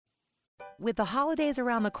With the holidays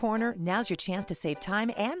around the corner, now's your chance to save time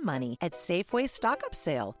and money at Safeway's stock-up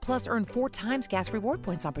sale. Plus, earn 4 times gas reward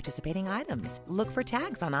points on participating items. Look for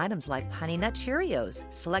tags on items like Honey Nut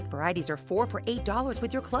Cheerios. Select varieties are 4 for $8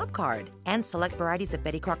 with your club card. And select varieties of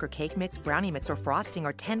Betty Crocker Cake Mix, Brownie Mix, or Frosting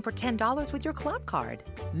are 10 for $10 with your club card.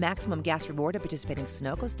 Maximum gas reward at participating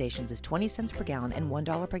Sunoco stations is 20 cents per gallon and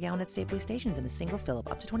 $1 per gallon at Safeway stations in a single fill-up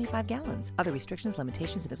up to 25 gallons. Other restrictions,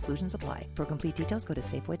 limitations, and exclusions apply. For complete details, go to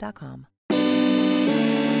Safeway.com.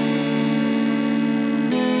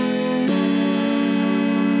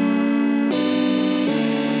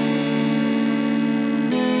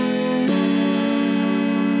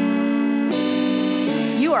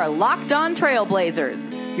 You are Locked On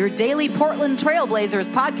Trailblazers, your daily Portland Trailblazers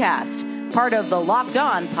podcast, part of the Locked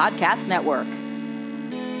On Podcast Network.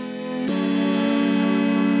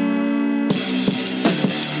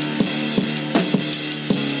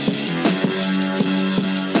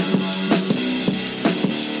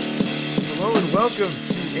 Hello and welcome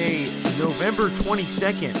to a November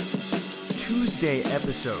 22nd, Tuesday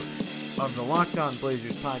episode of the Locked On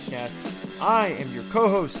Blazers podcast. I am your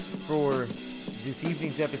co-host for this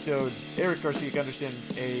evening's episode, Eric Garcia-Gunderson,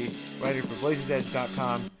 a writer for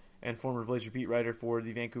BlazersEdge.com and former Blazer beat writer for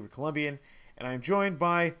the Vancouver Columbian. And I'm joined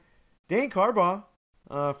by Dane Carbaugh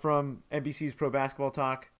from NBC's Pro Basketball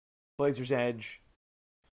Talk, Blazers Edge.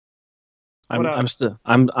 I'm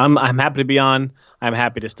happy to be on. I'm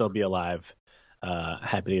happy to still be alive.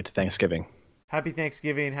 Happy to get to Thanksgiving. Happy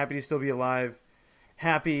Thanksgiving. Happy to still be alive.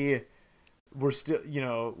 Happy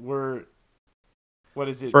what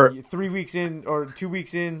is it? 3 weeks in or 2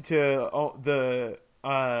 weeks into the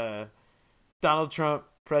Donald Trump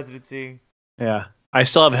presidency. Yeah. I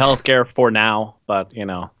still have health care for now, but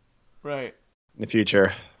right. In the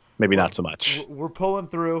future, maybe not so much. We're pulling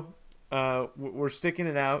through. We're sticking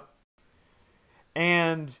it out.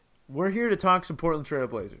 And we're here to talk some Portland Trail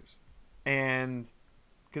Blazers. And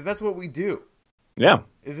because that's what we do. Yeah.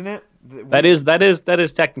 Isn't it? That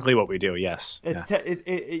is technically what we do. Yes.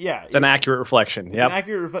 It's an accurate reflection. It's an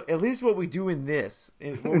accurate at least what we do in this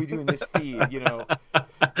feed,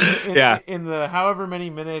 in the however many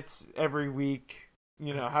minutes every week,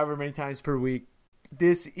 however many times per week,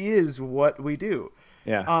 this is what we do.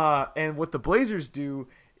 Yeah. And what the Blazers do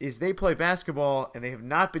is they play basketball, and they have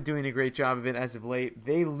not been doing a great job of it as of late.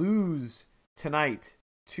 They lose tonight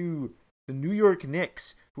to the New York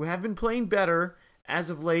Knicks, who have been playing better as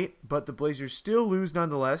of late, but the Blazers still lose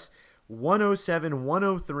nonetheless,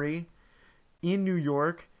 107-103 in New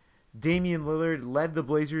York. Damian Lillard led the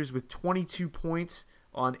Blazers with 22 points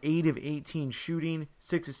on 8 of 18 shooting,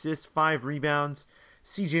 6 assists, 5 rebounds.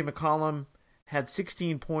 CJ McCollum had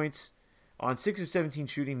 16 points on 6 of 17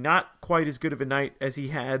 shooting, not quite as good of a night as he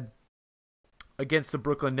had against the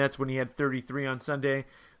Brooklyn Nets when he had 33 on Sunday,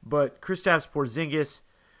 but Kristaps Porzingis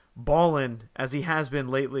ballin' as he has been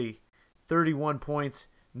lately, 31 points,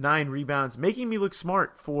 9 rebounds, making me look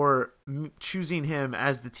smart for choosing him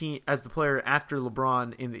as the player after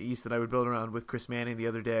LeBron in the East that I would build around with Chris Manning the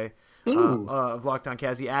other day of Locked On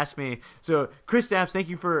Cavs. He asked me, so Kristaps, thank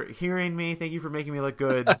you for hearing me, thank you for making me look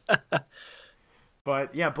good.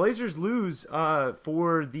 But yeah, Blazers lose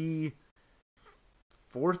for the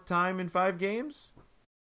fourth time in 5 games.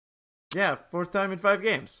 Yeah, fourth time in 5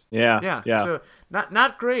 games. Yeah. So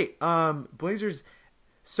not great. Blazers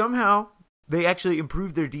somehow they actually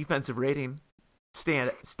improved their defensive rating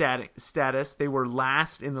status. They were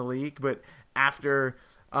last in the league, but after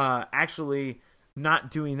actually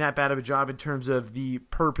not doing that bad of a job in terms of the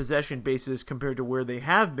per possession basis compared to where they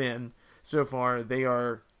have been so far, they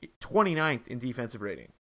are 29th in defensive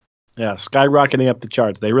rating. Yeah, skyrocketing up the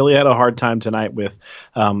charts. They really had a hard time tonight with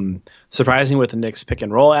surprising with the Knicks pick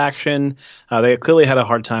and roll action. They clearly had a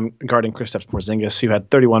hard time guarding Kristaps Porzingis, who had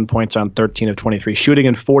 31 points on 13 of 23 shooting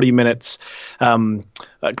in 40 minutes. It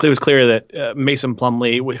was clear that Mason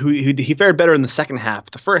Plumlee, who he fared better in the second half.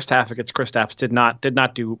 The first half against Kristaps did not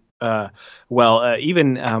do well.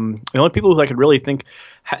 Even the only people who I could really think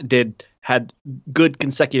had good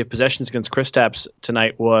consecutive possessions against Kristaps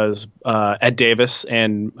tonight was Ed Davis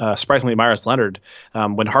and surprisingly Myers Leonard.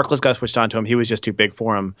 When Harkless got switched on to him, he was just too big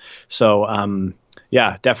for him. So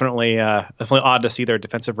definitely odd to see their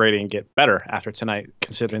defensive rating get better after tonight,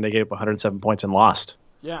 considering they gave up 107 points and lost.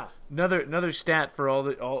 Yeah, another stat for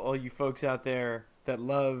all you folks out there that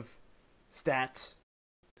love stats.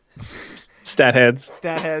 Stat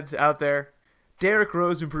heads out there. Derrick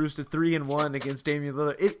Rose improves to 3-1 against Damian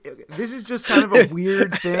Lillard. This is just kind of a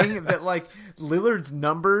weird thing that like Lillard's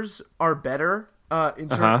numbers are better in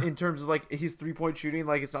terms of like his 3-point shooting.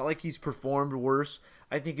 Like it's not like he's performed worse.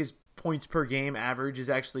 I think his points per game average is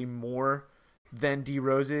actually more than D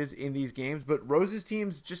Rose's in these games, but Rose's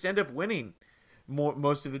teams just end up winning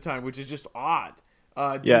most of the time, which is just odd.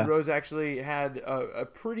 D Rose actually had a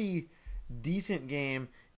pretty decent game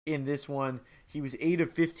in this one. He was 8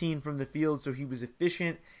 of 15 from the field, so he was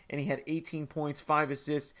efficient, and he had 18 points, 5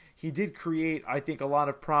 assists. He did create, I think, a lot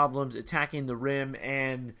of problems attacking the rim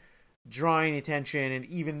and drawing attention, and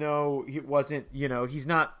even though it wasn't, he's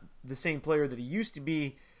not the same player that he used to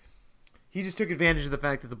be, he just took advantage of the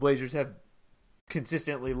fact that the Blazers have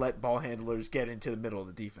consistently let ball handlers get into the middle of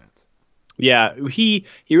the defense. Yeah, he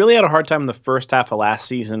really had a hard time in the first half of last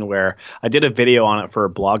season, where I did a video on it for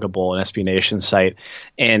Bloggable, an SB Nation site,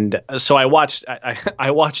 and so I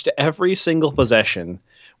watched every single possession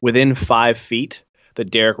within 5 feet that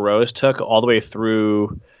Derrick Rose took all the way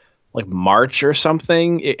through like March or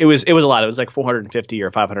something. It was a lot. It was like 450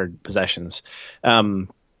 or 500 possessions.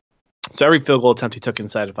 So every field goal attempt he took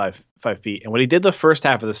inside of five feet. And what he did the first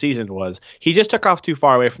half of the season was he just took off too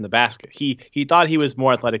far away from the basket. He thought he was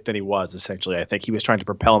more athletic than he was, essentially. I think he was trying to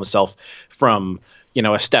propel himself from,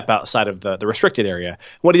 a step outside of the restricted area.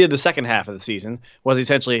 What he did the second half of the season was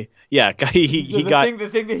essentially, the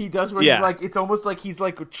thing that he does where it's almost like he's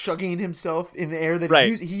like chugging himself in the air that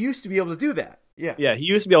right. he used to be able to do that. Yeah, he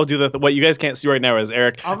used to be able to do that. What you guys can't see right now is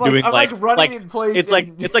Eric doing running in place. It's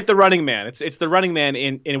like the running man. It's the running man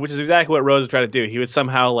in which is exactly what Rose was trying to do. He would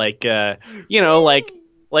somehow like if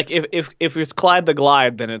it's Clyde the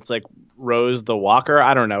Glide, then it's like Rose the Walker.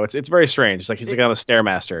 I don't know. It's very strange. It's like he's like on a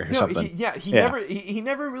Stairmaster or something. He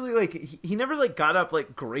never really he never got up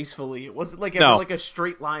like gracefully. It wasn't like ever like a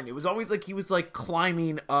straight line. It was always like he was like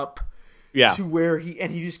climbing up. Yeah. To where he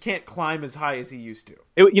just can't climb as high as he used to.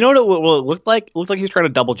 You know what it looked like? It looked like he was trying to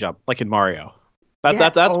double jump, like in Mario. That's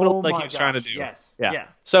what it looked like he was trying to do. Yes. Yeah.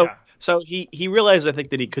 So he realized, I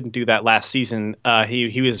think, that he couldn't do that last season.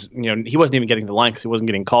 He was he wasn't even getting the line because he wasn't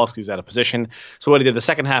getting calls because he was out of position. So what he did the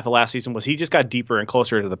second half of last season was he just got deeper and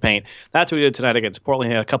closer to the paint. That's what he did tonight against Portland.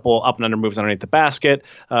 He had a couple up and under moves underneath the basket.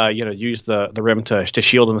 Used the rim to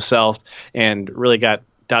shield himself and really got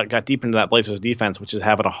deep into that Blazers defense, which is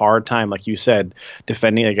having a hard time, like you said,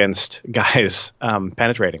 defending against guys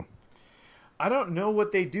penetrating. I don't know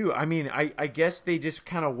what they do. I mean, I guess they just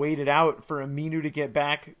kind of waited out for Aminu to get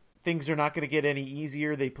back. Things are not going to get any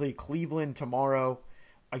easier. They play Cleveland tomorrow.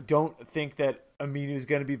 I don't think that Aminu is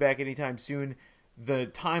going to be back anytime soon. The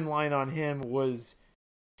timeline on him was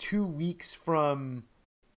 2 weeks from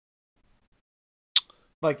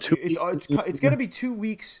it's going to be 2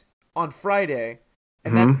 weeks on Friday.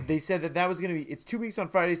 And they said that was going to be, it's 2 weeks on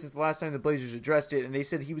Friday since the last time the Blazers addressed it, and they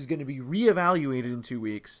said he was going to be reevaluated in 2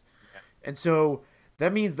 weeks. Okay. And so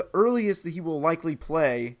that means the earliest that he will likely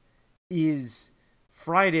play is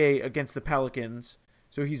Friday against the Pelicans.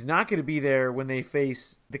 So he's not going to be there when they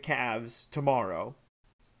face the Cavs tomorrow.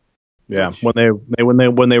 Yeah, when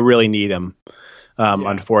they really need him,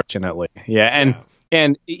 unfortunately. Yeah,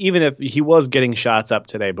 and even if he was getting shots up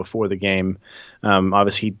today before the game,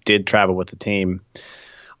 obviously he did travel with the team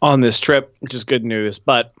on this trip, which is good news.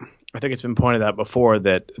 But I think it's been pointed out before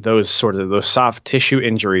that those soft tissue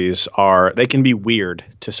injuries they can be weird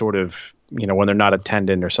to sort of, when they're not a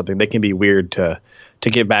tendon or something, they can be weird to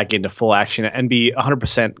get back into full action and be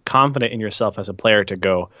 100% confident in yourself as a player to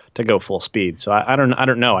go full speed. So I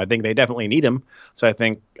don't know. I think they definitely need him. So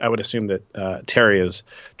I would assume that Terry is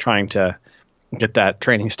trying to get that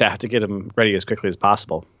training staff to get him ready as quickly as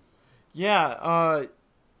possible. Yeah,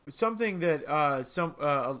 something that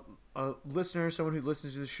a listener, someone who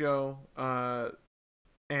listens to the show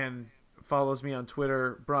and follows me on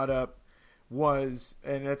Twitter, brought up was,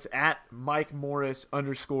 and that's at Mike Morris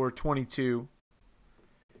 _22,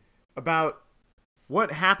 about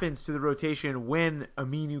what happens to the rotation when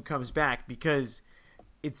Aminu comes back, because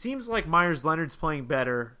it seems like Myers Leonard's playing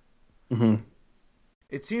better. Mm-hmm.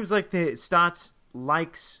 It seems like the Stotts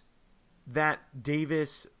likes that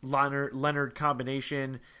Davis-Leonard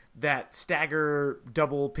combination, that stagger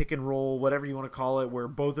double pick and roll, whatever you want to call it, where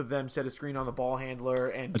both of them set a screen on the ball handler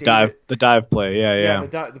and the dive play,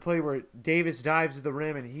 the play where Davis dives to the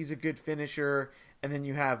rim and he's a good finisher, and then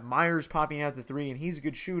you have Myers popping out the three and he's a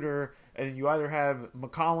good shooter, and then you either have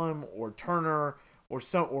McCollum or Turner or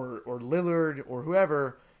Lillard or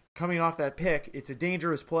whoever coming off that pick. It's a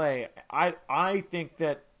dangerous play. I think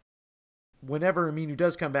that whenever Aminu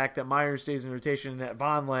does come back, that Myers stays in rotation and that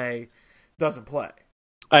Vonleh doesn't play.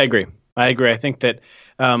 I agree. I think that,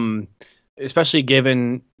 especially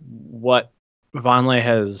given what Vonleh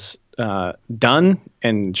has done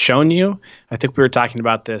and shown you, I think we were talking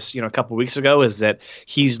about this, a couple weeks ago, is that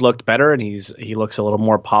he's looked better and he looks a little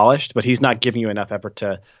more polished, but he's not giving you enough effort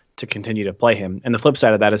to continue to play him. And the flip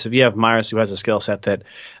side of that is if you have Myers who has a skill set that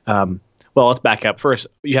well, let's back up. First,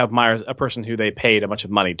 you have Myers, a person who they paid a bunch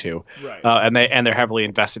of money to, Right. and they're heavily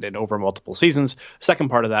invested in over multiple seasons. Second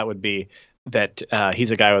part of that would be that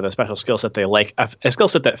he's a guy with a special skill set they like, a skill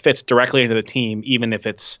set that fits directly into the team, even if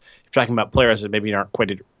it's talking about players that maybe aren't quite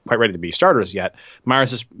ready to be starters yet.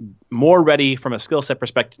 Myers is more ready from a skill set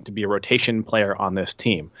perspective to be a rotation player on this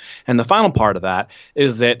team. And the final part of that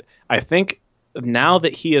is that I think now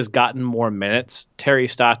that he has gotten more minutes, Terry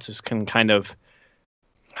Stotts can kind of,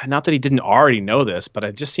 not that he didn't already know this, but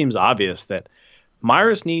it just seems obvious that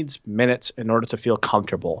Myers needs minutes in order to feel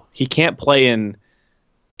comfortable. He can't play in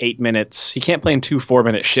 8 minutes. He can't play in 2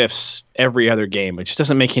 4-minute shifts every other game. It just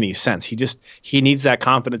doesn't make any sense. He needs that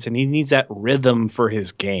confidence and he needs that rhythm for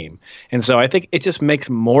his game. And so I think it just makes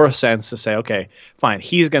more sense to say, okay, fine,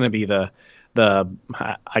 he's going to be the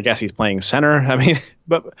I guess he's playing center. I mean,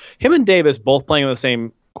 but him and Davis both playing on the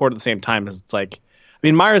same court at the same time is, it's like, I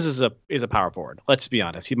mean, Myers is a power forward. Let's be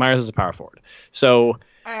honest. Myers is a power forward. So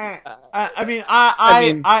I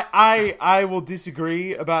will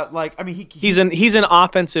disagree about, like, I mean, he's an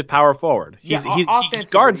offensive power forward. He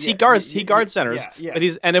guards centers. Yeah.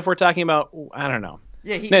 But and if we're talking about, I don't know.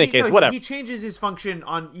 Yeah, in any case, whatever. He changes his function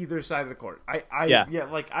on either side of the court. I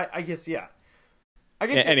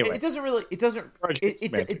guess. Anyway. It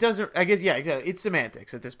doesn't. I guess. Yeah, exactly. It's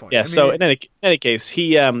semantics at this point. Yeah. So in any case,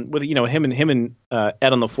 he with him and Ed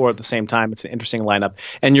on the floor at the same time. It's an interesting lineup.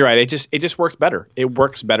 And you're right. It just works better. It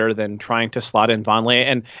works better than trying to slot in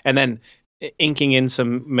Vonleh and then inking in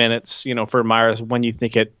some minutes, for Myers when you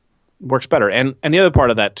think it works better. And the other part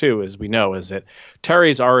of that too, as we know, is that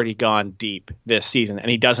Terry's already gone deep this season, and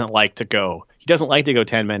he doesn't like to go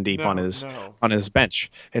 10 men deep on his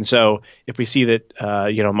bench. And so if we see that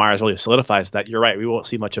Myers really solidifies that, you're right, we won't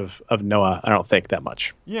see much of Noah, I don't think, that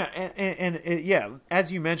much. Yeah, and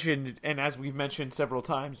as you mentioned, and as we've mentioned several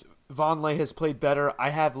times, Vonleh has played better. I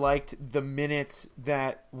have liked the minutes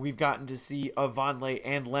that we've gotten to see of Vonleh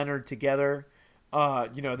and Leonard together.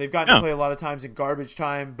 They've gotten to play a lot of times in garbage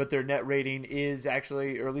time, but their net rating is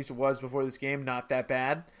actually, or at least it was before this game, not that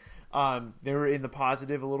bad. They were in the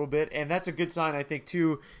positive a little bit, and that's a good sign, I think,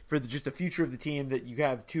 too, for just the future of the team, that you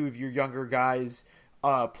have two of your younger guys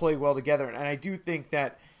play well together. And I do think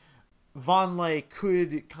that Vonleh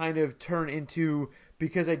could kind of turn into,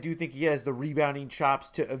 because I do think he has the rebounding chops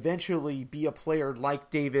to eventually be a player like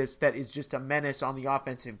Davis that is just a menace on the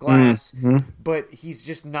offensive glass, but he's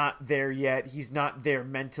just not there yet. He's not there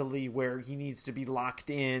mentally where he needs to be locked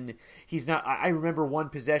in. He's not. I remember one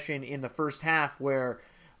possession in the first half where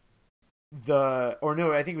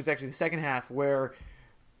I think it was actually the second half, where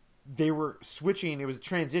they were switching. It was a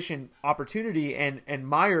transition opportunity, and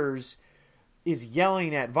Myers is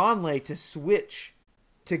yelling at Vonleh to switch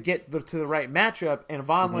to get to the right matchup, and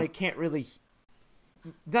Vonleh can't really,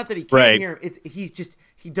 not that he can't hear him,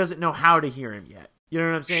 he doesn't know how to hear him yet. You know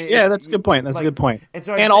what I'm saying? Yeah, that's a good point. That's a good point.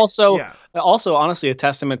 And also, honestly, a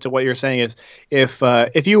testament to what you're saying is,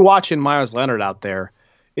 if you watching Myers Leonard out there,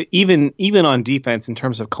 even on defense, in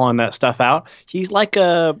terms of calling that stuff out, he's like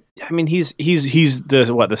he's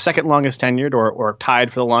the second longest tenured or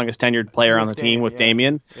tied for the longest tenured player on the team with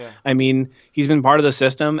Damian. Yeah. I mean, he's been part of the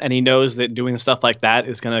system, and he knows that doing stuff like that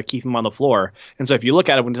is going to keep him on the floor. And so if you look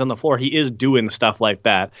at it when he's on the floor, he is doing stuff like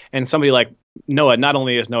that. And somebody like Noah, not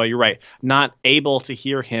only is Noah, you're right, not able to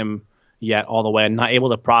hear him yet all the way, and not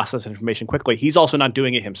able to process information quickly, he's also not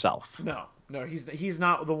doing it himself. No, he's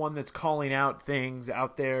not the one that's calling out things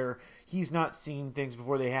out there. He's not seeing things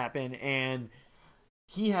before they happen, and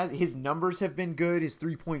his numbers have been good. His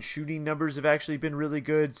 3-point shooting numbers have actually been really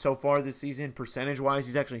good so far this season. Percentage-wise,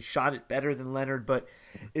 he's actually shot it better than Leonard, but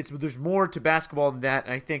there's more to basketball than that,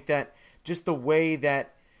 and I think that just the way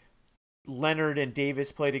that Leonard and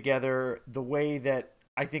Davis play together, the way that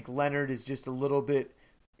I think Leonard is just a little bit,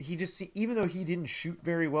 even though he didn't shoot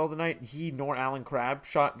very well tonight, he nor Allen Crabbe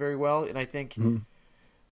shot very well. And I think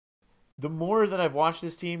the more that I've watched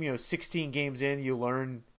this team, 16 games in,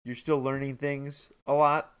 you're still learning things a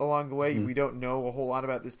lot along the way. We don't know a whole lot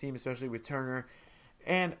about this team, especially with Turner.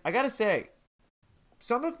 And I got to say,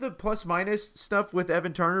 some of the plus minus stuff with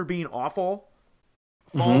Evan Turner being awful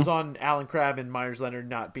falls on Allen Crabbe and Myers Leonard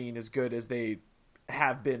not being as good as they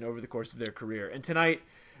have been over the course of their career. And tonight,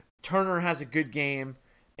 Turner has a good game,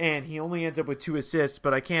 and he only ends up with 2 assists,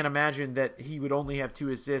 but I can't imagine that he would only have 2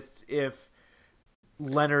 assists if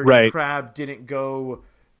Leonard and Crabbe didn't go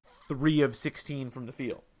 3 of 16 from the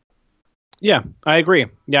field. Yeah, I agree.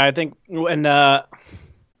 Yeah, I think, and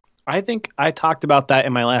I think I talked about that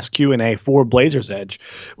in my last Q&A for Blazers Edge,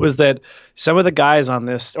 was that some of the guys on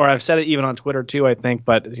this, or I've said it even on Twitter too, I think,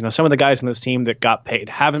 but some of the guys in this team that got paid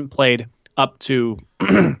haven't played up to,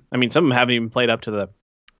 I mean, some of them haven't even played up to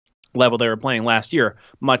level they were playing last year,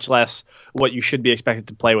 much less what you should be expected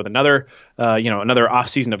to play with another off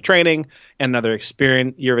season of training and another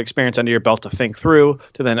year of experience under your belt to think through,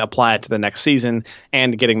 to then apply it to the next season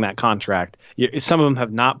and getting that contract. Some of them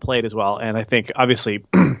have not played as well, and I think obviously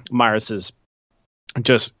Myers is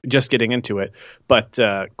just getting into it, but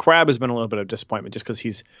Crabbe has been a little bit of disappointment just because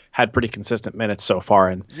he's had pretty consistent minutes so far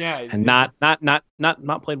and not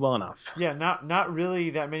played well enough. Yeah, not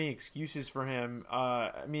really that many excuses for him.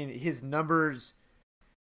 I mean, his numbers,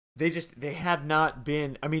 they have not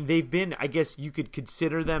been. I mean, they've been. I guess you could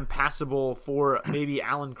consider them passable for maybe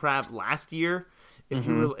Alan Crabbe last year.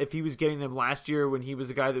 If he was getting them last year when he was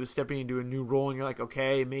a guy that was stepping into a new role, and you're like,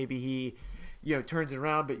 okay, maybe he turns it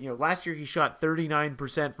around. But, last year he shot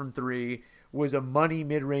 39% from three, was a money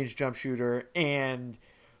mid-range jump shooter, and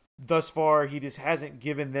thus far he just hasn't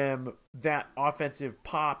given them that offensive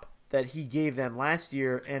pop that he gave them last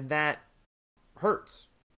year, and that hurts.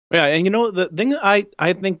 Yeah, and the thing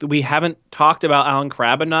I think that we haven't talked about Alan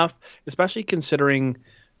Crabbe enough, especially considering,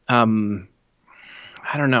 I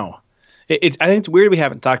don't know. I think it's weird we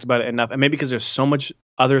haven't talked about it enough, and maybe because there's so much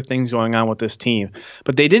other things going on with this team.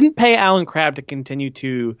 But they didn't pay Alan Crabbe to continue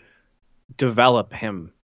to develop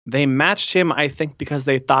him. They matched him, I think, because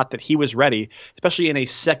they thought that he was ready, especially in a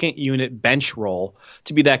second unit bench role,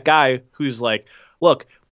 to be that guy who's like, look,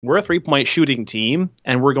 we're a 3-point shooting team,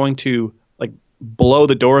 and we're going to blow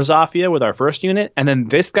the doors off you with our first unit, and then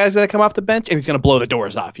this guy's going to come off the bench, and he's going to blow the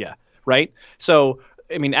doors off you, right? So,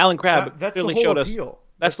 I mean, Alan Crabbe really showed us.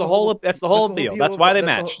 That's the whole appeal. That's why they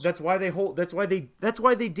matched. That's why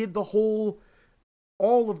they did all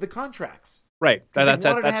of the contracts. Right.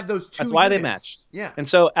 That's why they matched. Yeah. And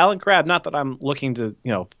so Alan Crabbe, not that I'm looking to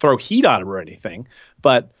throw heat on him or anything,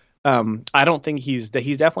 but I don't think he's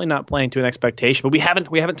definitely not playing to an expectation. But we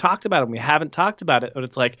haven't talked about him. We haven't talked about it. But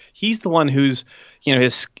it's like he's the one who's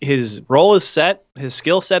his role is set, his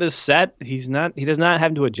skill set is set. He does not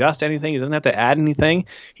have to adjust anything. He doesn't have to add anything.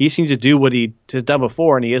 He seems to do what he has done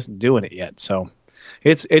before, and he isn't doing it yet. So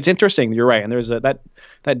it's interesting. You're right, and there's that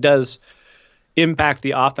does impact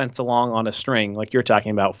the offense along on a string, like you're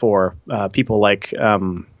talking about for people like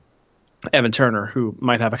Evan Turner, who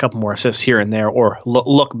might have a couple more assists here and there, or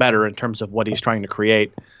look better in terms of what he's trying to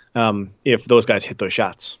create if those guys hit those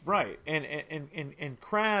shots. Right, and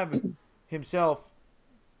Crabbe himself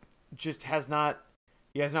just has not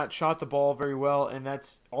shot the ball very well, and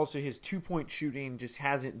that's also his 2-point shooting just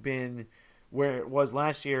hasn't been where it was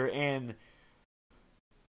last year. And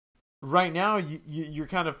right now you're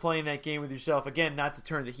kind of playing that game with yourself again, not to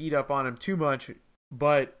turn the heat up on him too much,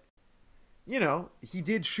 but he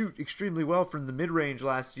did shoot extremely well from the mid-range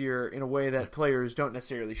last year in a way that players don't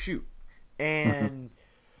necessarily shoot. And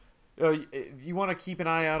you want to keep an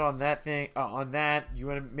eye out on that thing. You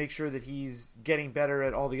want to make sure that he's getting better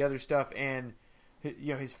at all the other stuff. And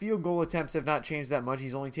his field goal attempts have not changed that much.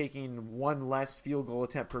 He's only taking one less field goal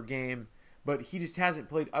attempt per game, but he just hasn't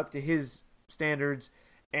played up to his standards.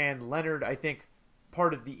 And Leonard, I think,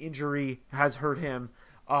 part of the injury has hurt him.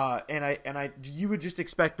 You would just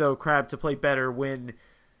expect though Crabbe to play better when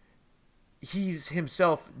he's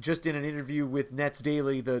himself just in an interview with Nets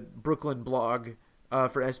Daily, the Brooklyn blog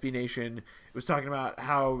for SB Nation, was talking about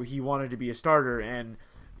how he wanted to be a starter, and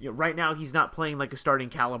right now he's not playing like a starting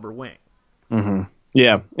caliber wing. Mm-hmm.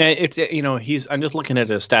 Yeah, it's I'm just looking at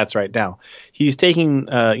his stats right now. He's taking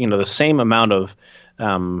the same amount of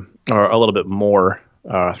or a little bit more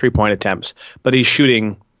 3-point attempts, but he's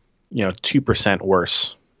shooting 2%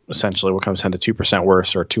 worse. Essentially, what comes down to 2%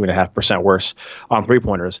 worse or 2.5% worse on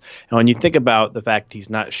 3-pointers. And when you think about the fact that he's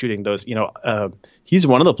not shooting those, he's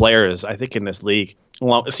one of the players I think in this league.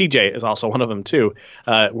 Well, CJ is also one of them too,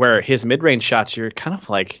 where his mid-range shots, you're kind of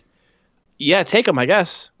like, yeah, take them, I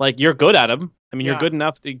guess. Like you're good at them. I mean, You're good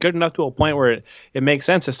enough to a point where it makes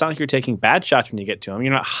sense. It's not like you're taking bad shots when you get to them.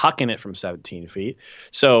 You're not hucking it from 17 feet.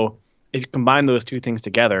 So if you combine those two things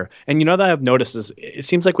together, and that I've noticed is it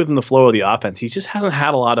seems like within the flow of the offense, he just hasn't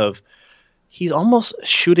had a lot of. He's almost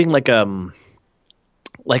shooting like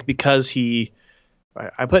because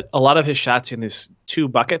I put a lot of his shots in these two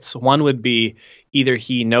buckets. One would be either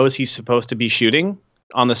he knows he's supposed to be shooting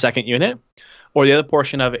on the second unit, or the other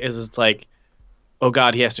portion of it is it's like, oh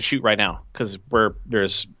God, he has to shoot right now because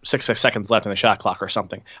there's 6 seconds left in the shot clock or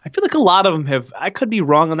something. I feel like a lot of them have. I could be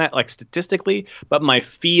wrong on that, like statistically, but my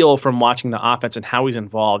feel from watching the offense and how he's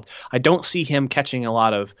involved, I don't see him catching a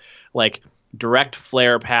lot of like direct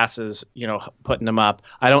flare passes, putting them up.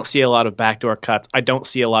 I don't see a lot of backdoor cuts. I don't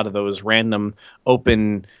see a lot of those random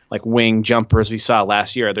open like wing jumpers we saw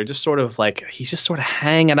last year. They're just sort of like he's just sort of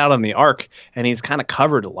hanging out on the arc, and he's kind of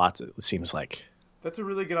covered a lot. It seems like. That's a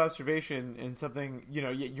really good observation and something,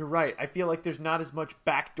 you're right. I feel like there's not as much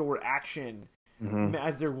backdoor action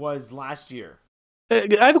as there was last year. I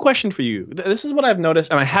have a question for you. This is what I've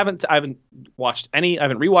noticed, and I haven't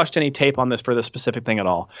rewatched any tape on this for this specific thing at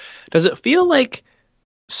all. Does it feel like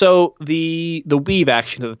the weave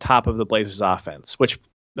action at the top of the Blazers offense, which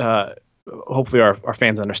hopefully our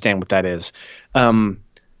fans understand what that is.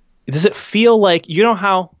 Does it feel like,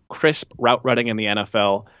 how crisp route running in the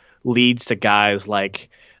NFL leads to guys like,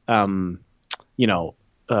 what's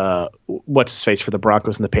his face for the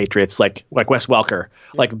Broncos and the Patriots, like Wes Welker,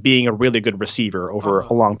 like being a really good receiver over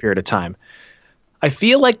a long period of time. I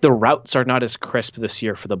feel like the routes are not as crisp this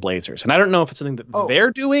year for the Blazers, and I don't know if it's something that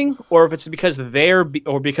they're doing or if it's because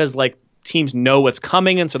because like teams know what's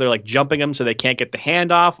coming and so they're like jumping them so they can't get the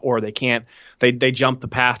handoff, or they jump the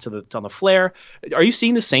pass on the flare. Are you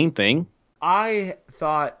seeing the same thing? I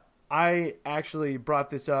thought I actually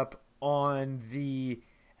brought this up on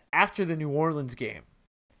after the New Orleans game.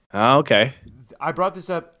 Oh, okay. I brought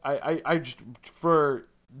this up. This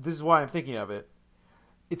is why I'm thinking of it.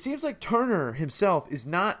 It seems like Turner himself is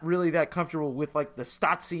not really that comfortable with like the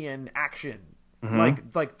Stottsian action,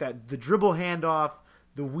 like that the dribble handoff,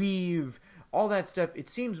 the weave, all that stuff. It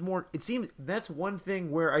seems that's one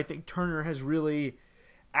thing where I think Turner has really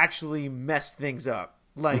actually messed things up.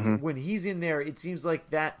 Like when he's in there, it seems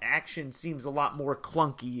like that action seems a lot more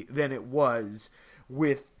clunky than it was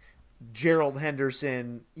with Gerald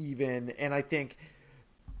Henderson even. And I think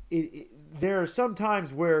there are some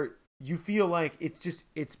times where you feel like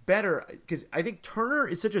it's better because I think Turner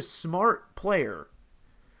is such a smart player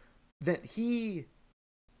that he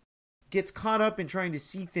gets caught up in trying to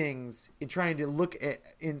see things and trying to look at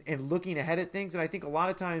and looking ahead at things. And I think a lot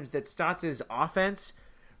of times that Stotts' offense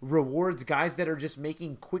rewards guys that are just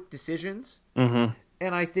making quick decisions. And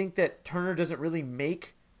I think that Turner doesn't really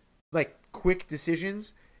make like quick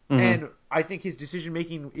decisions. And I think his decision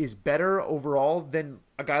making is better overall than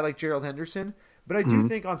a guy like Gerald Henderson. But I do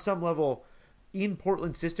think on some level in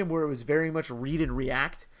Portland's system where it was very much read and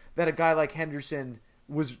react, that a guy like Henderson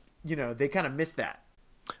was, they kind of missed that.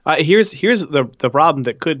 Here's the problem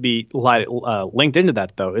that could be linked into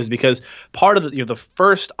that, though, is because part of the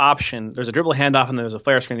first option, there's a dribble handoff and there's a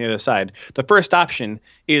flare screen on the other side. The first option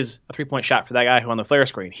is a 3-point shot for that guy who on the flare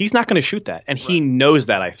screen. He's not going to shoot that, and he knows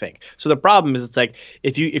that, I think. So the problem is, it's like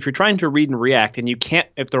if you're trying to read and react and you can't,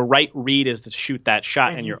 if the right read is to shoot that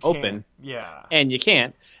shot and you're open, and you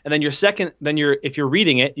can't. And then if you're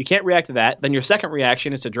reading it, you can't react to that. Then your second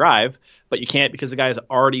reaction is to drive, but you can't because the guy has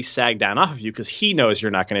already sagged down off of you because he knows you're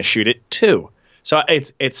not going to shoot it too. So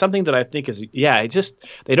it's something that I think is,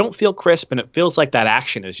 they don't feel crisp, and it feels like that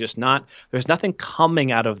action is just not, there's nothing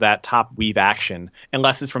coming out of that top weave action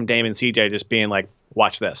unless it's from Dame and CJ just being like,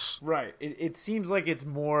 watch this. Right. It seems like it's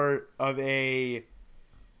more of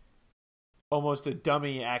almost a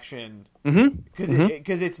dummy action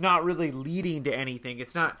because it's not really leading to anything.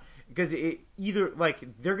 It's not because either like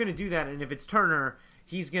they're going to do that, and if it's Turner,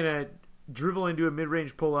 he's going to dribble into a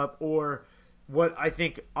mid-range pull-up, or what I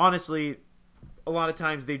think honestly a lot of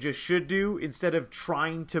times they just should do instead of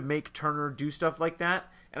trying to make Turner do stuff like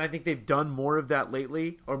that. And I think they've done more of that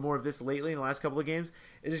lately, or more of this lately in the last couple of games,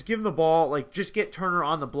 is just give him the ball, like just get Turner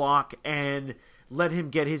on the block and let him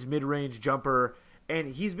get his mid-range jumper.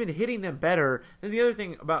 And he's been hitting them better. And the other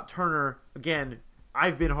thing about Turner, again,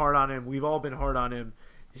 I've been hard on him. We've all been hard on him.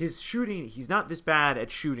 His shooting, he's not this bad at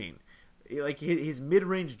shooting. Like his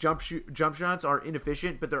mid-range jump shots are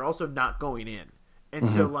inefficient, but they're also not going in. And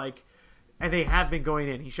so and they have been going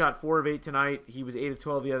in. He shot 4 of 8 tonight. He was 8 of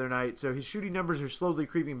 12 the other night. So his shooting numbers are slowly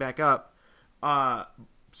creeping back up.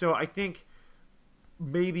 So I think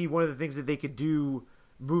maybe one of the things that they could do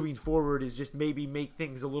moving forward is just maybe make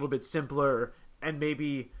things a little bit simpler. And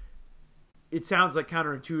maybe it sounds like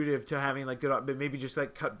counterintuitive to having like good, but maybe just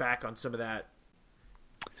like cut back on some of that.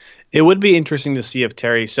 It would be interesting to see if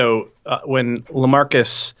Terry. So when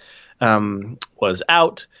LaMarcus was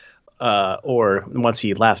out, or once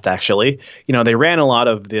he left, actually, they ran a lot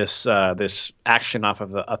of this action off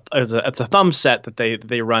of it's a thumb set that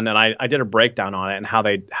they run, and I did a breakdown on it and how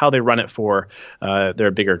they run it for their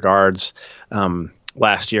bigger guards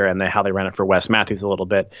last year, and how they ran it for Wes Matthews a little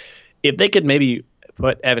bit. If they could maybe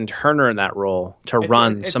put Evan Turner in that role to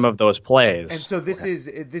run some of those plays. And so this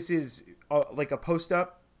is like a post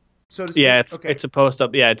up, so to speak. Yeah, it's a post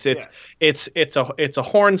up. Yeah, it's a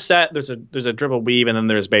horn set. There's a dribble weave, and then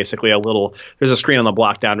there's basically there's a screen on the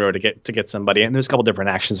block down row to get somebody, and there's a couple different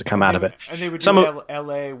actions that come out of it. And they would do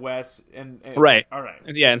LA, West, and right. All right.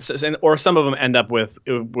 Yeah, and or some of them end up with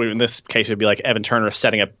in this case it would be like Evan Turner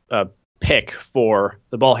setting up pick for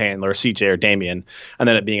the ball handler, CJ or Damian, and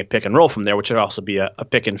then it being a pick and roll from there, which would also be a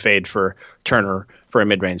pick and fade for Turner for a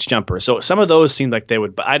mid-range jumper. So some of those seem like they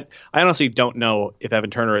would, but I honestly don't know if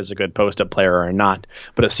Evan Turner is a good post-up player or not,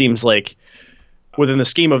 but it seems like within the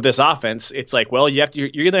scheme of this offense, it's like, well, you're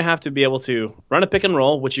going to have to be able to run a pick and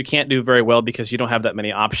roll, which you can't do very well because you don't have that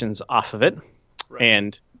many options off of it. Right.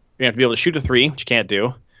 And you have to be able to shoot a three, which you can't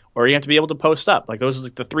do, or you have to be able to post up. Like those are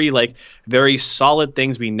like the three like very solid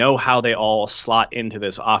things. We know how they all slot into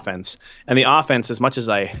this offense. And the offense, as much as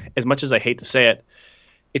I hate to say it,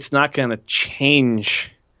 it's not going to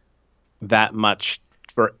change that much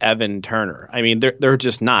for Evan Turner. I mean, they're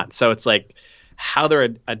just not. So it's like how they're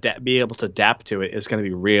be able to adapt to it is going to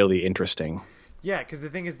be really interesting. Yeah, because the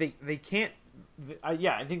thing is they can't.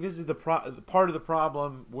 I think this is the part of the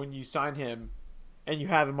problem when you sign him and you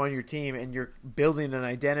have him on your team and you're building an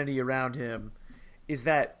identity around him, is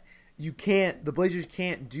that the Blazers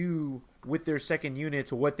can't do with their second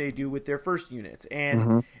units what they do with their first units.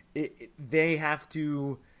 And they have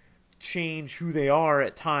to change who they are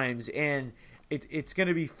at times. And it's going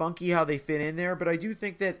to be funky how they fit in there. But I do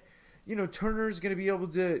think that, Turner's going to be able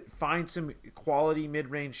to find some quality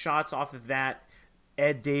mid-range shots off of that.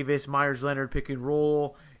 Ed Davis, Myers Leonard pick and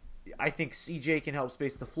roll. I think CJ can help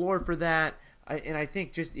space the floor for that. And I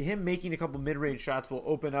think just him making a couple mid-range shots will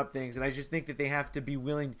open up things. And I just think that they have to be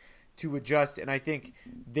willing to adjust. And I think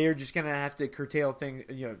they're just going to have to curtail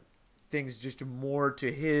things just more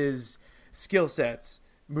to his skill sets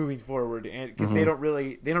moving forward. And because they don't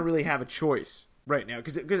really have a choice right now.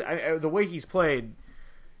 Because the way he's played,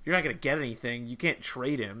 you're not going to get anything. You can't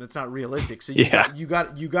trade him. That's not realistic. So you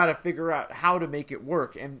got to figure out how to make it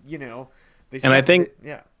work. And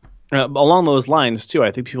along those lines, too,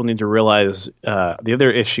 I think people need to realize the other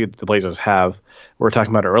issue that the Blazers have, we were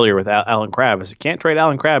talking about earlier with Allen Crabbe, is you can't trade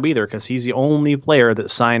Allen Crabbe either because he's the only player that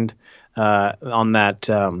signed on that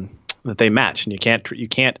that they matched. And you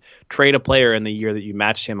can't trade a player in the year that you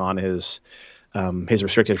matched him on his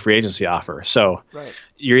restricted free agency offer. So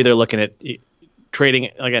you're either looking at trading,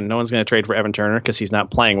 again, no one's going to trade for Evan Turner because he's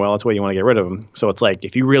not playing well. That's why you want to get rid of him. So it's like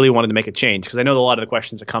if you really wanted to make a change, because I know a lot of the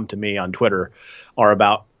questions that come to me on Twitter are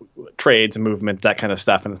about trades and movements, that kind of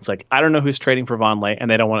stuff. And it's like, I don't know who's trading for Vonleh,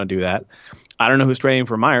 and they don't want to do that. I don't know who's trading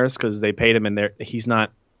for Myers because they paid him and he's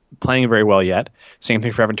not playing very well yet. Same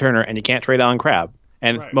thing for Evan Turner, and you can't trade Allen Crabbe.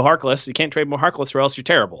 And Mo Harkless, you can't trade Mo Harkless or else you're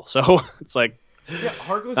terrible. So it's like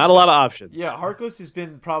Harkless not a lot of options. Yeah, Harkless has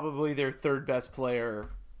been probably their third best player,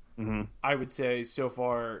 I would say, so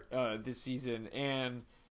far this season. And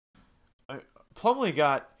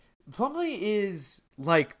Plumlee is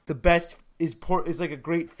like the best, is like a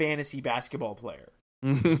great fantasy basketball player.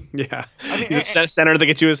 Yeah. I mean, he's a center that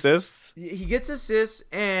gets you assists. He gets assists,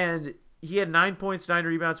 and he had 9 points, 9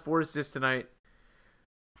 rebounds, 4 assists tonight.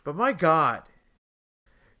 But my God,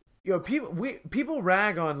 people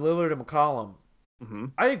rag on Lillard and McCollum.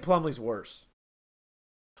 I think Plumlee's worse.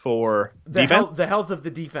 For defense? The health of the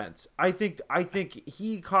defense. I think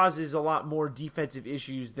he causes a lot more defensive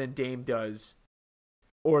issues than Dame does,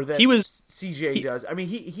 or that CJ does. I mean,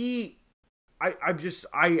 he freelances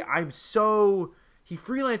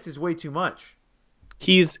way too much.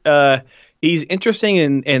 He's interesting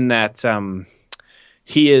in that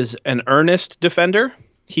he is an earnest defender.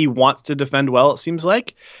 He wants to defend well, it seems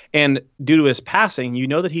like, and due to his passing,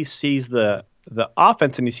 that he sees the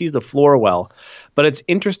offense and he sees the floor well. But it's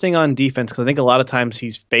interesting on defense because I think a lot of times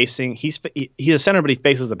he's a center, but he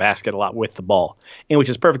faces the basket a lot with the ball, and which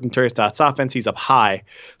is perfect in Terry Stotts' offense. He's up high.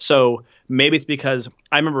 So maybe it's because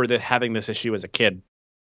I remember having this issue as a kid.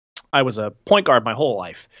 I was a point guard my whole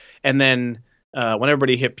life. And then when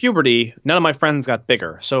everybody hit puberty, none of my friends got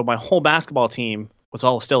bigger. So my whole basketball team was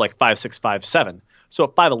all still like 5'6", 5'7". So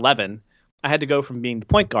at 5'11", I had to go from being the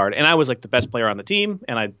point guard, and I was like the best player on the team,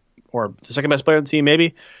 or the second best player on the team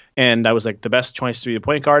maybe, and I was like the best choice to be the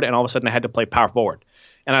point guard, and all of a sudden I had to play power forward.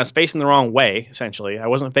 And I was facing the wrong way, essentially. I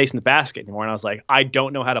wasn't facing the basket anymore, and I was like, I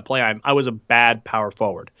don't know how to play. I was a bad power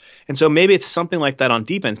forward. And so maybe it's something like that on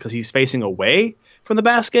defense because he's facing away from the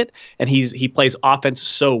basket, and he plays offense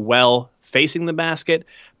so well facing the basket.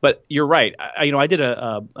 But you're right. I did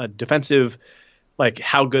a defensive, like,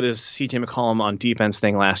 how good is CJ McCollum on defense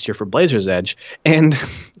thing last year for Blazers Edge. And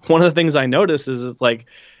one of the things I noticed is like,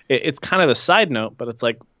 it's kind of a side note, but it's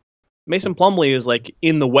like Mason Plumlee is like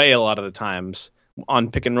in the way a lot of the times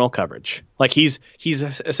on pick and roll coverage. Like he's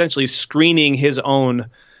essentially screening his own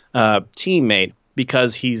teammate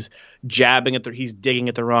because he's jabbing he's digging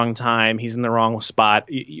at the wrong time. He's in the wrong spot.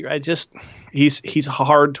 He's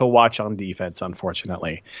hard to watch on defense,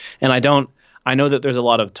 unfortunately. And I know that there's a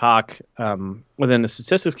lot of talk within the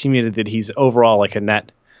statistics community that he's overall like a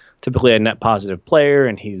net typically a net positive player,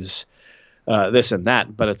 and he's this and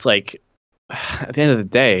that. But it's like, at the end of the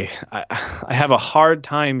day, I have a hard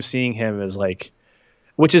time seeing him as like,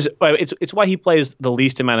 which is it's why he plays the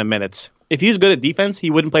least amount of minutes. If he's good at defense, he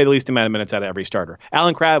wouldn't play the least amount of minutes out of every starter.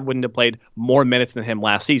 Alan Crabb wouldn't have played more minutes than him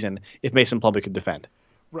last season if Mason Plumlee could defend.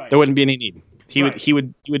 Right. There wouldn't be any need. He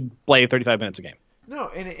would play 35 minutes a game. No,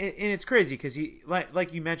 and it's crazy because he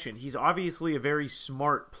like you mentioned, he's obviously a very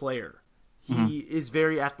smart player. He is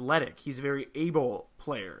very athletic. He's a very able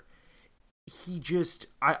player. He just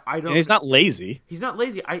I don't. And he's not lazy. He's not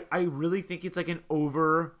lazy. I really think it's like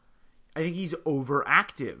I think he's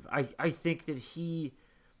overactive. I think that he,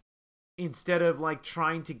 instead of like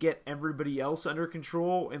trying to get everybody else under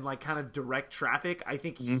control and like kind of direct traffic, I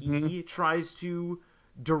think he tries to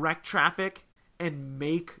direct traffic and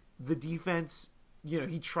make the defense,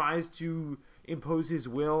 he tries to impose his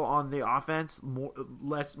will on the offense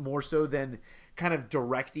more so than kind of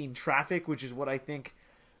directing traffic, which is what I think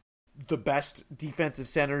the best defensive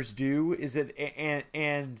centers do. Is that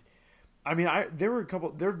and I mean, there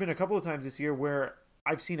have been a couple of times this year where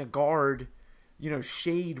I've seen a guard,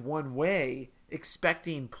 shade one way,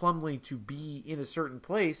 expecting Plumlee to be in a certain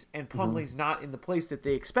place, and Plumlee's not in the place that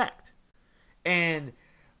they expect. And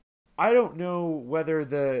I don't know whether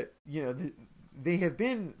they have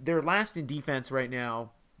been, they're last in defense right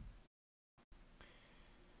now.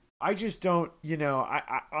 I just don't,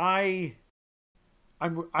 I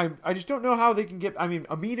just don't know how they can get. I mean,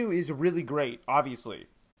 Aminu is really great, obviously,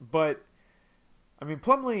 but I mean,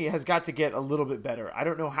 Plumlee has got to get a little bit better. I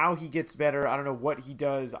don't know how he gets better. I don't know what he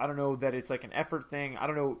does. I don't know that it's like an effort thing. I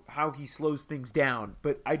don't know how he slows things down.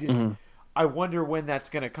 But I just, I wonder when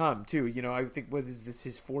that's going to come too. I think, what is this,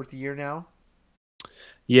 his fourth year now?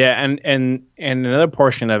 Yeah, and another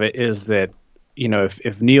portion of it is that,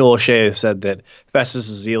 if Neil O'Shea has said that Festus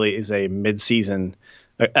Ezeli is a mid-season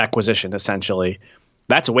acquisition, essentially,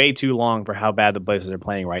 that's way too long for how bad the Blazers are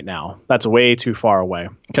playing right now. That's way too far away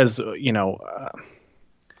because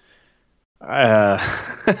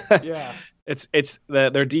yeah, it's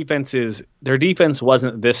their defense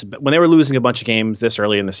wasn't this when they were losing a bunch of games this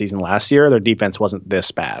early in the season last year. Their defense wasn't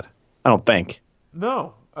this bad. I don't think.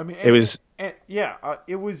 No, I mean it was.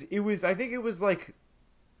 It was. I think it was like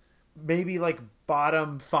maybe like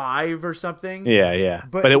bottom 5 or something. Yeah.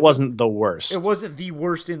 But it wasn't the worst. It wasn't the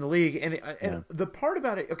worst in the league. And the part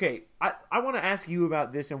about it, okay, I want to ask you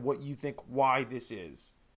about this and what you think why this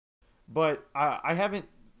is. But I haven't.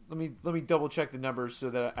 Let me double check the numbers so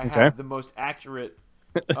that I have the most accurate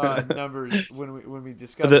numbers when we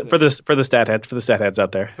discuss for the stat heads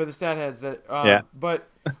out there. For the stat heads that But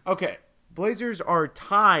okay, Blazers are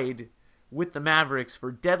tied with the Mavericks for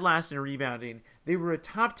dead last in rebounding. They were a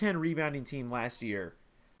top 10 rebounding team last year.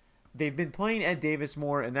 They've been playing Ed Davis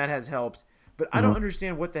more, and that has helped. But I don't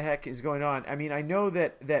understand what the heck is going on. I mean, I know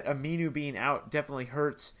that Aminu being out definitely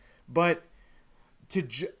hurts, but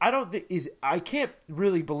I can't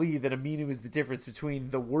really believe that Aminu is the difference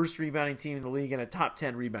between the worst rebounding team in the league and a top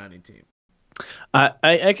 10 rebounding team.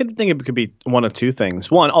 I could think it could be one of two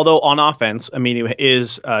things. One, although on offense, Aminu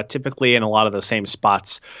is typically in a lot of the same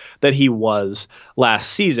spots that he was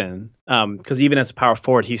last season. Because even as a power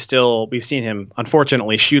forward, we've seen him,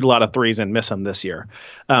 unfortunately, shoot a lot of threes and miss them this year.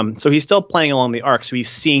 So he's still playing along the arc. So he's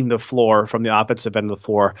seeing the floor from the offensive end of the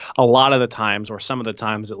floor a lot of the times, or some of the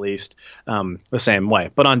times at least, the same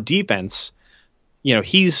way. But on defense,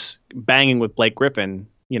 he's banging with Blake Griffin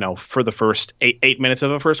for the first eight minutes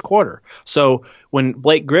of the first quarter. So when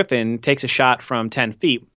Blake Griffin takes a shot from 10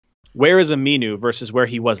 feet, where is Aminu versus where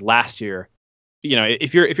he was last year?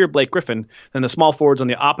 If you're Blake Griffin, then the small forward's on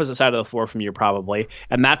the opposite side of the floor from you probably,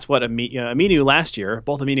 and that's what Aminu last year,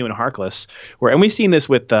 both Aminu and Harkless were. And we've seen this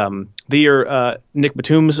with the year Nick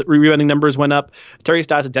Batum's rebounding numbers went up. Terry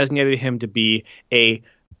Stotts designated him to be a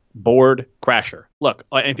board crasher. Look,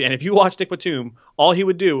 and if you watch Nick Batum, all he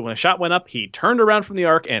would do when a shot went up, he turned around from the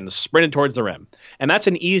arc and sprinted towards the rim. And that's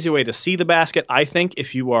an easy way to see the basket, I think,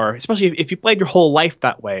 especially if you played your whole life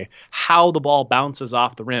that way, how the ball bounces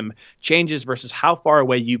off the rim changes versus how far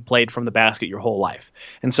away you played from the basket your whole life.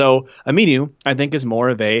 And so Aminu, I think, is more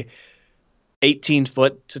of a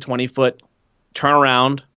 18-foot to 20-foot turn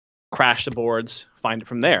around, crash the boards, find it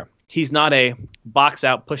from there. He's not a box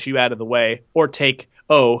out, push you out of the way, or take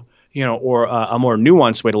or a more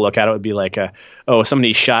nuanced way to look at it would be like,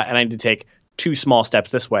 somebody shot and I need to take 2 small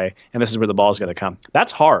steps this way, and this is where the ball is going to come.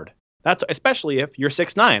 That's hard. That's especially if you're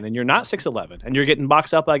 6'9" and you're not 6'11" and you're getting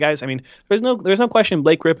boxed out by guys. I mean, there's no question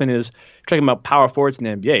Blake Griffin is talking about power forwards in the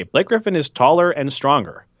NBA. Blake Griffin is taller and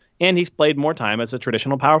stronger, and he's played more time as a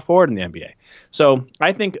traditional power forward in the NBA. So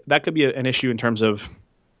I think that could be an issue in terms of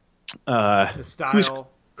the style.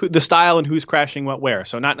 the style and who's crashing what where.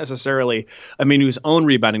 So not necessarily Aminu's own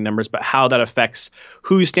rebounding numbers, but how that affects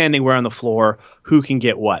who's standing where on the floor, who can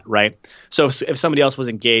get what, right? So if somebody else was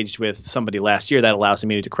engaged with somebody last year, that allows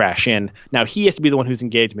Aminu to crash in. Now he has to be the one who's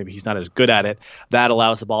engaged. Maybe he's not as good at it. That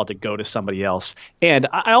allows the ball to go to somebody else. And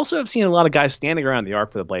I also have seen a lot of guys standing around the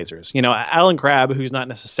arc for the Blazers. Allen Crabbe, who's not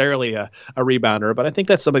necessarily a rebounder, but I think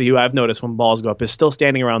that's somebody who I've noticed when balls go up is still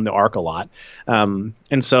standing around the arc a lot. And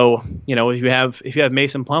so, if you have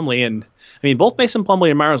Mason Plumlee, and I mean, both Mason Plumlee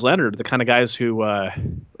and Myers Leonard are the kind of guys who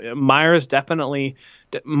Myers definitely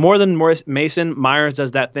more than Mason. Myers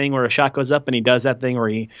does that thing where a shot goes up and he does that thing where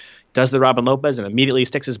he does the Robin Lopez and immediately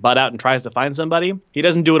sticks his butt out and tries to find somebody. He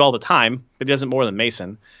doesn't do it all the time, but he does it more than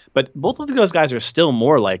Mason. But both of those guys are still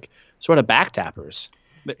more like sort of back tappers.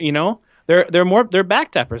 They're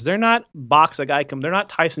back tappers. They're not they're not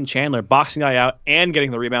Tyson Chandler boxing a guy out and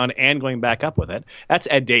getting the rebound and going back up with it. That's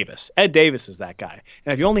Ed Davis. Ed Davis is that guy.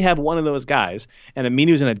 And if you only have one of those guys and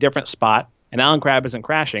Aminu's in a different spot and Allen Crabbe isn't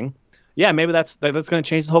crashing, yeah, maybe that's going to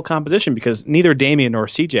change the whole composition, because neither Damian nor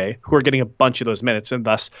CJ, who are getting a bunch of those minutes and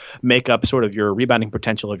thus make up sort of your rebounding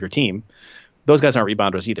potential of your team, those guys aren't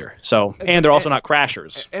rebounders either. So, and they're also not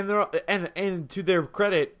crashers. And to their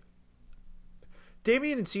credit,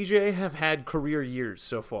 Damian and CJ have had career years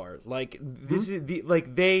so far. Like this is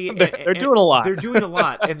they're doing a lot. They're doing a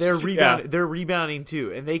lot, and they're rebounding. They're rebounding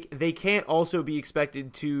too, and they can't also be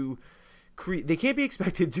expected to They can't be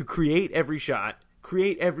expected to create every shot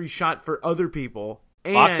for other people.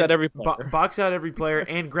 And box out every player,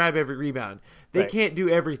 and grab every rebound. They right. can't do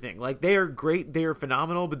everything. Like, they are great, they are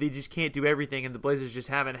phenomenal, but they just can't do everything, and the Blazers just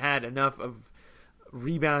haven't had enough of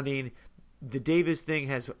rebounding. The Davis thing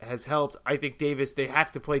has helped. I think they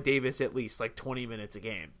have to play Davis at least like 20 minutes a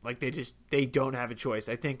game. Like, they don't have a choice.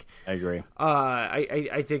 I agree.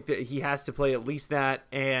 I think that he has to play at least that,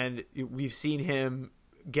 and we've seen him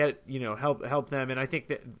get help them, and I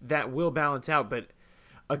think that will balance out. But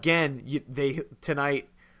again, tonight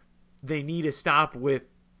they need a stop with,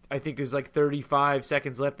 I think it was like 35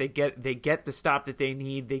 seconds left. They get the stop that they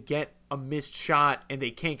need. They get a missed shot and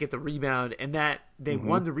they can't get the rebound, and that they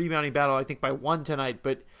won the rebounding battle, I think, by one tonight.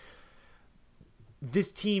 But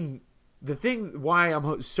this team, the thing why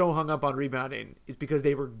I'm so hung up on rebounding is because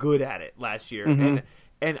they were good at it last year,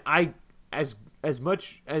 and I as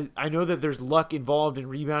much as I know that there's luck involved in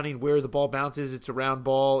rebounding, where the ball bounces, it's a round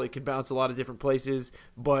ball, it can bounce a lot of different places,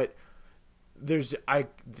 but there's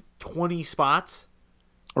 20 spots.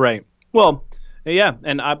 Right. Well, yeah,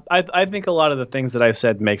 and I think a lot of the things that I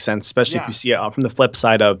said make sense, especially if you see it from the flip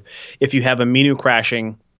side of, if you have Aminu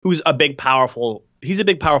crashing, who's a big powerful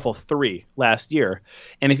 3 last year,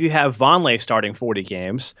 and if you have Vonleh starting 40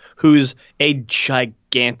 games, who's a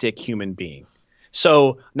gigantic human being.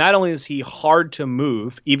 So not only is he hard to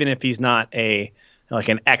move, even if he's not an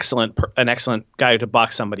excellent guy to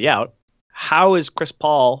box somebody out, how is Chris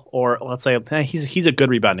Paul, or let's say he's a good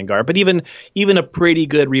rebounding guard, but even a pretty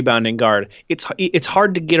good rebounding guard, it's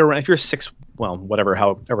hard to get around if you're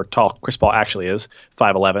however tall Chris Paul actually is,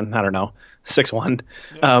 5'11", I don't know, 6'1".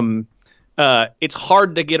 Yeah. It's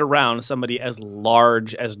hard to get around somebody as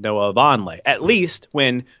large as Noah Vonleh, at least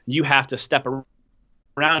when you have to step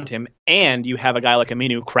around him and you have a guy like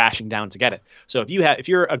Aminu crashing down to get it. So if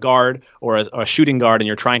you're a guard or a shooting guard and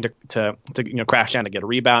you're trying to crash down to get a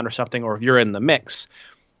rebound or something, or if you're in the mix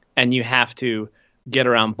and you have to get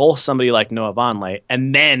around both somebody like Noah Vonleh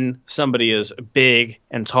and then somebody is big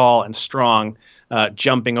and tall and strong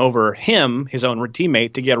jumping over him, his own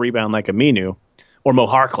teammate, to get a rebound like Aminu or Mo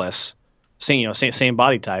Harkless, same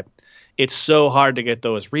body type. It's so hard to get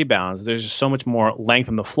those rebounds. There's just so much more length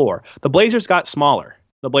on the floor. The Blazers got smaller.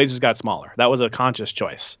 That was a conscious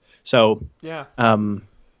choice. So yeah,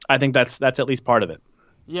 I think that's at least part of it.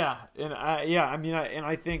 Yeah, and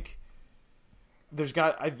I think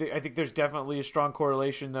I think there's definitely a strong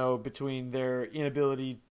correlation though between their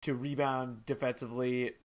inability to rebound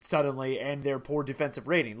defensively suddenly and their poor defensive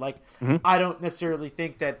rating. Like, I don't necessarily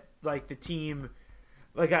think that like the team.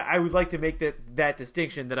 Like, I would like to make that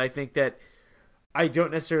distinction, that I think that I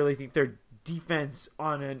don't necessarily think their defense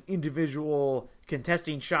on an individual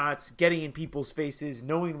contesting shots, getting in people's faces,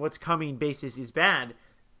 knowing what's coming basis is bad.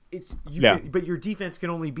 But your defense can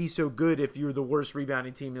only be so good if you're the worst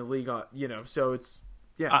rebounding team in the league. So it's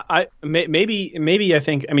maybe I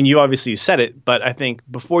think, I mean, you obviously said it, but I think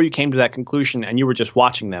before you came to that conclusion and you were just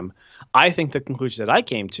watching them, I think the conclusion that I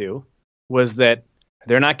came to was that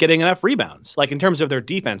they're not getting enough rebounds. Like, in terms of their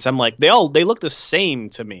defense, I'm like, they look the same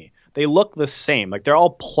to me. They look the same. Like, they're all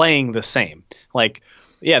playing the same. Like,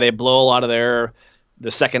 yeah, they blow a lot of their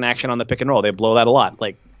the second action on the pick and roll. They blow that a lot.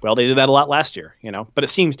 Like, well, they did that a lot last year, you know. But it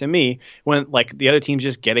seems to me when like the other team's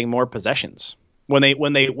just getting more possessions when they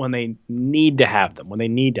need to have them,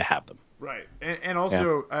 Right. And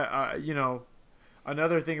also, you know,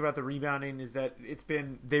 another thing about the rebounding is that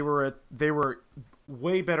they were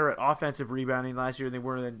way better at offensive rebounding last year than they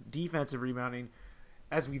were in defensive rebounding.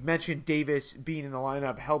 As we've mentioned, Davis being in the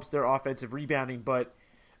lineup helps their offensive rebounding, but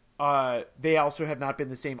they also have not been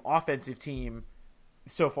the same offensive team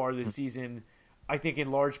so far this season. I think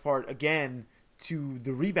in large part, again, to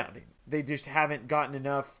the rebounding. They just haven't gotten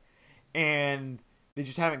enough, and they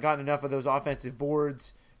just haven't gotten enough of those offensive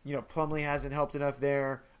boards. You know, Plumlee hasn't helped enough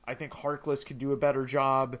there. I think Harkless could do a better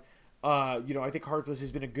job. You know, I think Harkless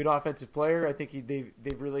has been a good offensive player. I think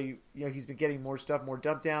they've really, you know, he's been getting more stuff, more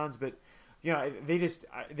dump downs, but you know,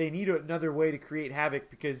 they need another way to create havoc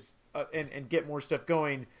because and get more stuff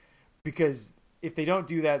going, because if they don't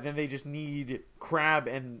do that, then they just need Crabbe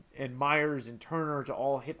and Myers and Turner to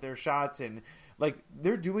all hit their shots, and like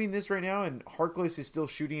they're doing this right now, and Harkless is still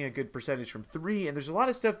shooting a good percentage from three, and there's a lot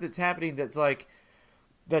of stuff that's happening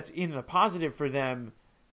that's in a positive for them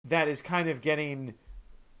that is kind of getting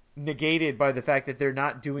negated by the fact that they're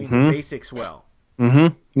not doing the basics well.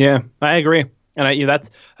 Yeah, I agree. And that's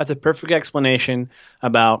a perfect explanation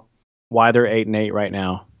about why they're 8-8 right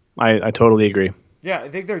now. I totally agree. Yeah, I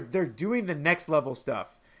think they're doing the next level stuff.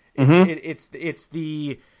 It's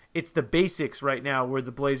the basics right now where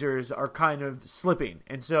the Blazers are kind of slipping,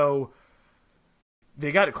 and so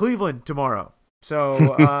they got Cleveland tomorrow.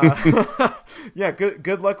 So yeah,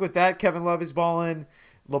 good luck with that. Kevin Love is balling.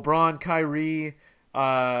 LeBron,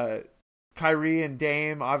 Kyrie and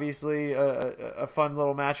Dame, obviously a fun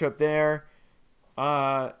little matchup there.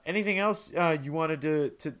 Anything else you wanted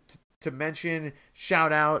to mention?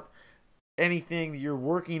 Shout out anything that you're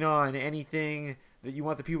working on, anything that you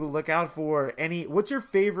want the people to look out for. What's your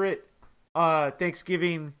favorite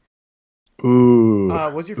Thanksgiving? Ooh.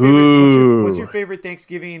 What's your favorite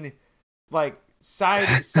Thanksgiving like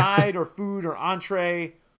side or food or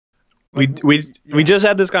entree? We just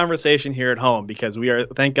had this conversation here at home because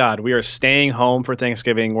thank God we are staying home for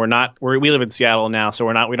Thanksgiving. We live in Seattle now, so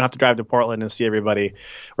we don't have to drive to Portland and see everybody.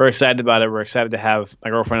 We're excited about it. We're excited to have my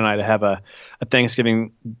girlfriend and I to have a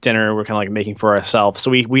Thanksgiving dinner. We're kind of like making for ourselves.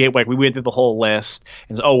 So we went through the whole list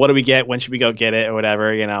and said, what do we get? When should we go get it or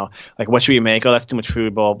whatever? You know, like what should we make? Oh, that's too much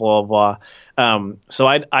food. Blah blah blah. So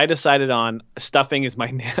I decided on stuffing is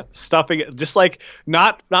my stuffing, just like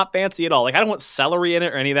not fancy at all. Like I don't want celery in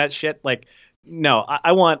it or any of that shit. Like, no,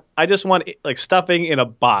 I just want like stuffing in a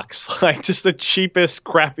box, like just the cheapest,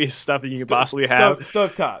 crappiest stuffing you could possibly have.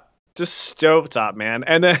 Stovetop. Just stovetop, man.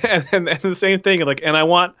 And then the same thing. Like, and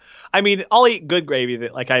I'll eat good gravy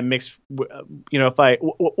that like I mix, you know,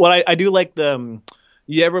 what I do like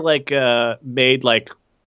you ever like made like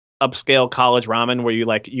upscale college ramen where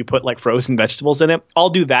you put like frozen vegetables in it. I'll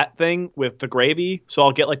do that thing with the gravy. So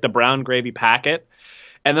I'll get like the brown gravy packet,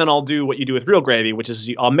 and then I'll do what you do with real gravy, which is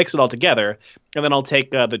I'll mix it all together, and then I'll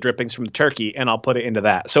take the drippings from the turkey and I'll put it into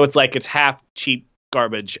that. So it's like it's half cheap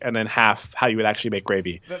garbage and then half how you would actually make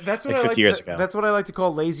gravy. That's what 50 years ago. That's what I like to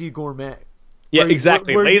call lazy gourmet. Yeah,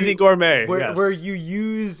 exactly. Lazy gourmet. Where you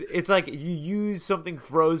use something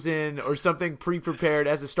frozen or something pre-prepared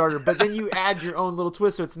as a starter, but then you add your own little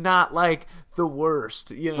twist, so it's not like the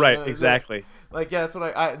worst. You know? Right. Exactly. That's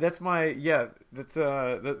what that's what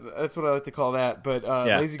I like to call that. But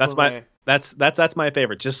lazy that's gourmet. That's my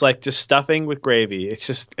favorite. Just stuffing with gravy.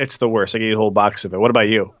 It's the worst. I can eat a whole box of it. What about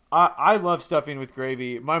you? I love stuffing with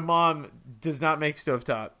gravy. My mom does not make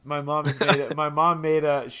stovetop. My mom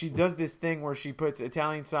made she does this thing where she puts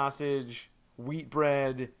Italian sausage, wheat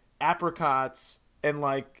bread, apricots, and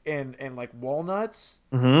like walnuts.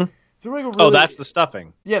 Mm-hmm. So like a really, that's the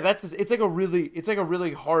stuffing. Yeah, it's like a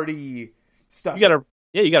really hearty stuff.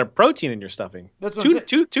 You got a protein in your stuffing. That's what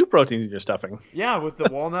two proteins in your stuffing. Yeah, with the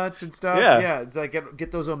walnuts and stuff. Yeah, it's like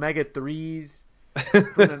get those omega-3s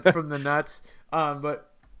from the nuts. But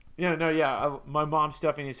my mom's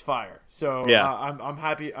stuffing is fire. So yeah. I'm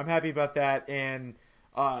happy about that. And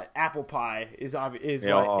apple pie is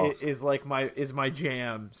my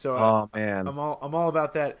jam. So man, I'm all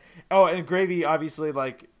about that. Oh, and gravy, obviously,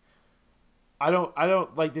 like I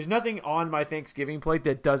don't like. There's nothing on my Thanksgiving plate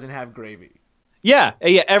that doesn't have gravy. Yeah,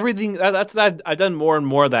 everything. That's what I've done more and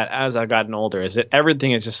more of that as I've gotten older. Is that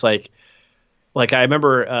everything is just like I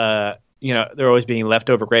remember, there always being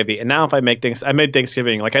leftover gravy. And now if I made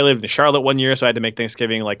Thanksgiving, like I lived in Charlotte one year, so I had to make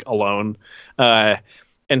Thanksgiving like alone.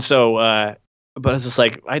 And so But it's just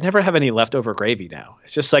like I never have any leftover gravy now.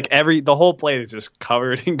 It's just like the whole plate is just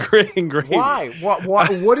covered in gravy. Why?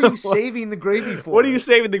 What are you saving the gravy for? What are you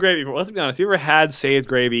saving the gravy for? Let's be honest. You ever had saved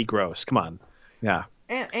gravy? Gross. Come on. Yeah.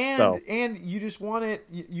 And you just want it.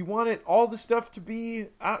 You want it all the stuff to be.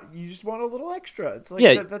 You just want a little extra. It's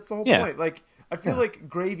like that's the whole point. Like I feel like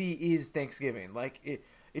gravy is Thanksgiving. Like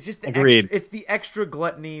it's just the Agreed. It's the extra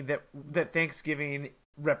gluttony that Thanksgiving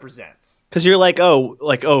represents. Because you're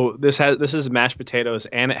this is mashed potatoes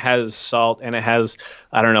and it has salt and it has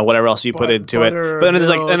I don't know whatever else you put into it. But then it's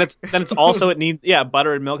like then it's also it needs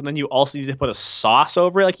butter and milk, and then you also need to put a sauce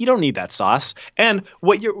over it. Like you don't need that sauce. And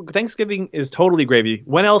what your Thanksgiving is totally gravy.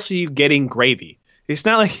 When else are you getting gravy? It's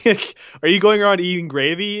not like are you going around eating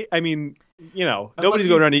gravy? I mean, nobody's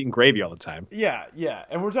going around eating gravy all the time. Yeah.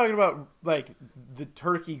 And we're talking about like the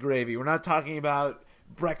turkey gravy. We're not talking about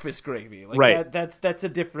breakfast gravy. Like right. That's a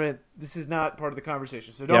different. This is not part of the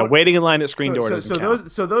conversation. So waiting in line at screen door doesn't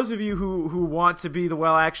count. Those of you who want to be the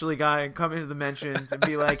well actually guy and come into the mentions and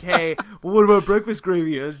be like, hey, well, what about breakfast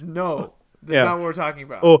gravy? That's not what we're talking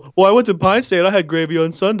about. Oh, well, I went to Pine State. I had gravy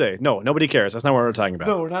on Sunday. No, nobody cares. That's not what we're talking about.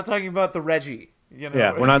 No, we're not talking about the Reggie.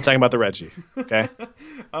 Yeah, we're not talking about the Reggie. Okay.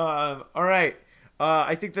 All right.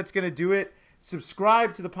 I think that's gonna do it.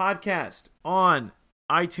 Subscribe to the podcast on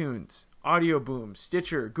iTunes, Audio Boom,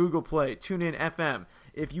 Stitcher, Google Play, TuneIn FM.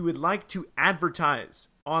 If you would like to advertise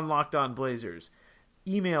on Locked On Blazers,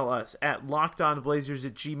 email us at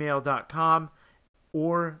lockedonblazers@gmail.com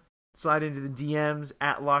or slide into the DMs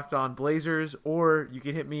at Locked On Blazers, or you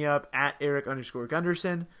can hit me up at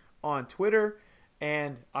Eric_Gunderson on Twitter.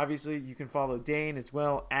 And obviously you can follow Dane as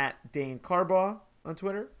well at Dane Carbaugh on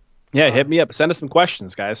Twitter. Yeah, hit me up. Send us some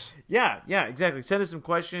questions, guys. Yeah, exactly. Send us some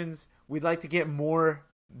questions. We'd like to get more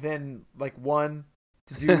than like one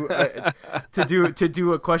to do to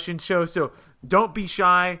do a question show. So don't be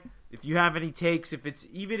shy. If you have any takes, if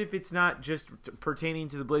it's not just pertaining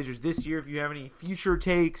to the Blazers this year, if you have any future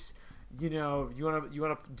takes, you want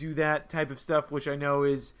to do that type of stuff, which I know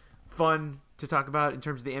is fun to talk about in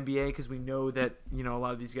terms of the NBA, because we know that a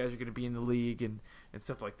lot of these guys are going to be in the league and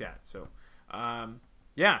stuff like that. So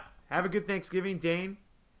have a good Thanksgiving, Dane.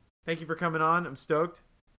 Thank you for coming on. I'm stoked.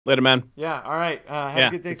 Later, man. Yeah, all right.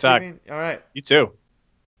 Have a good Thanksgiving. All right. You too.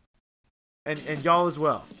 And y'all as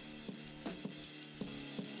well.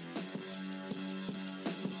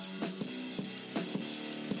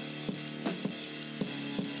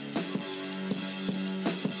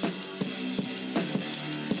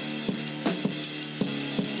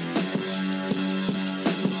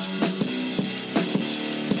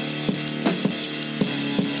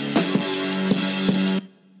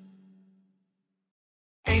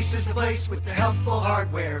 Ace is the place with the helpful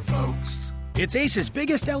hardware, folks. It's Ace's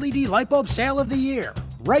biggest LED light bulb sale of the year.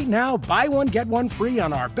 Right now, buy one, get one free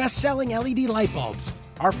on our best-selling LED light bulbs.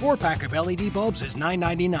 Our 4-pack of LED bulbs is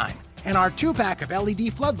 $9.99, and our 2-pack of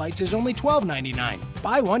LED floodlights is only $12.99.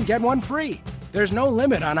 Buy one, get one free. There's no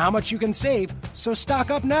limit on how much you can save, so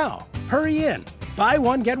stock up now. Hurry in. Buy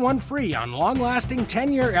one, get one free on long-lasting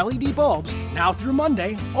 10-year LED bulbs now through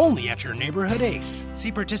Monday, only at your neighborhood Ace.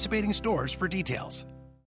 See participating stores for details.